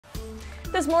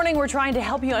This morning, we're trying to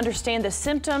help you understand the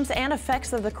symptoms and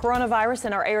effects of the coronavirus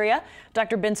in our area.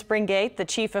 Dr. Ben Springgate, the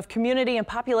Chief of Community and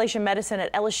Population Medicine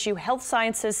at LSU Health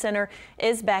Sciences Center,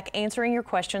 is back answering your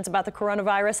questions about the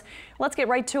coronavirus. Let's get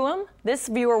right to him. This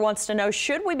viewer wants to know,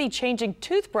 should we be changing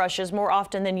toothbrushes more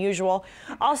often than usual?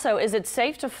 Also, is it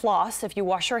safe to floss if you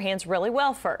wash your hands really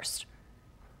well first?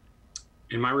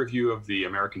 In my review of the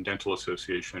American Dental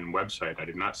Association website, I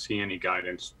did not see any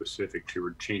guidance specific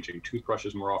to changing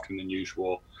toothbrushes more often than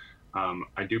usual.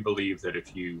 I do believe that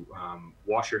if you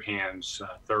wash your hands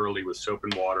thoroughly with soap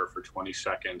and water for 20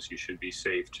 seconds, you should be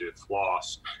safe to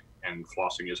floss, and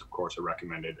flossing is, of course, a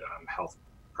recommended health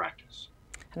practice.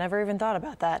 I never even thought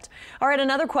about that. All right,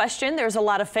 another question. There's a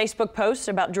lot of Facebook posts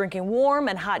about drinking warm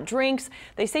and hot drinks.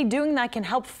 They say doing that can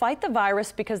help fight the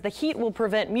virus because the heat will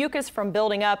prevent mucus from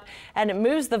building up and it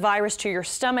moves the virus to your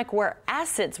stomach where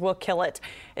acids will kill it.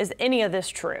 Is any of this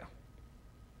true?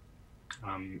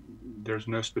 There's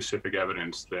no specific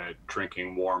evidence that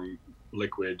drinking warm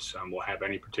liquids will have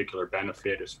any particular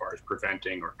benefit as far as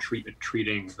preventing or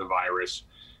treating the virus.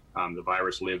 The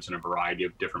virus lives in a variety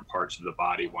of different parts of the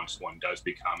body once one does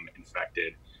become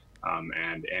infected,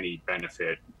 and any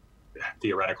benefit,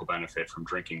 theoretical benefit from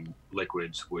drinking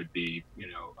liquids would be,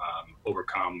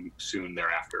 overcome soon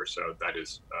thereafter. So that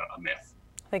is a myth.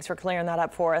 Thanks for clearing that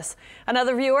up for us.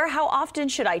 Another viewer, how often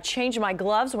should I change my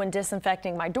gloves when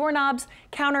disinfecting my doorknobs,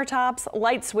 countertops,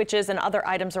 light switches, and other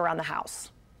items around the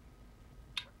house?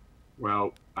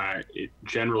 Well,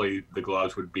 generally the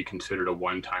gloves would be considered a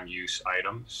one-time use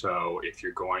item. So if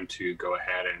you're going to go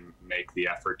ahead and make the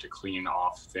effort to clean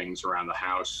off things around the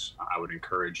house, I would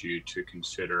encourage you to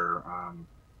consider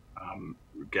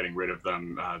getting rid of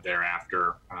them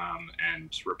thereafter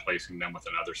and replacing them with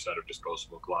another set of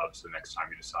disposable gloves the next time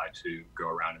you decide to go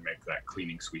around and make that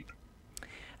cleaning sweep.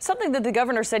 Something that the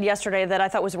governor said yesterday that I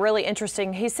thought was really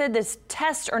interesting. He said this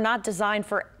tests are not designed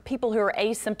for people who are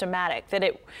asymptomatic, that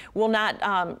it will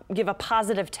not give a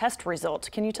positive test result.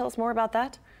 Can you tell us more about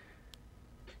that?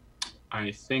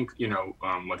 I think,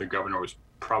 what the governor was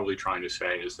probably trying to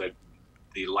say is that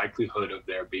the likelihood of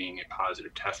there being a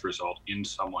positive test result in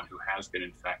someone who has been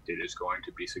infected is going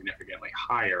to be significantly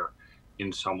higher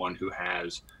in someone who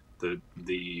has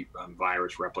the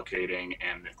virus replicating,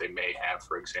 and if they may have,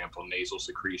 for example, nasal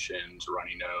secretions,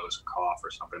 runny nose, cough, or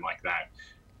something like that.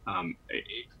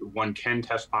 One can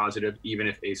test positive even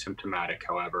if asymptomatic,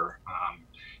 however,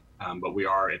 but we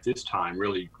are at this time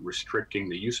really restricting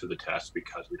the use of the test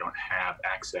because we don't have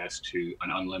access to an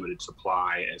unlimited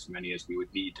supply, as many as we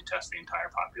would need to test the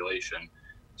entire population.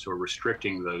 So we're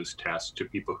restricting those tests to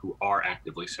people who are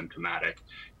actively symptomatic.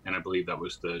 And I believe that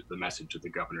was the message that the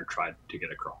governor tried to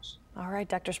get across. All right,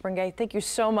 Dr. Springgate, thank you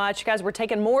so much. Guys, we're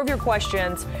taking more of your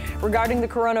questions regarding the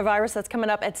coronavirus. That's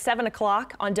coming up at 7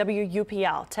 o'clock on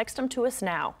WUPL. Text them to us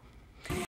now.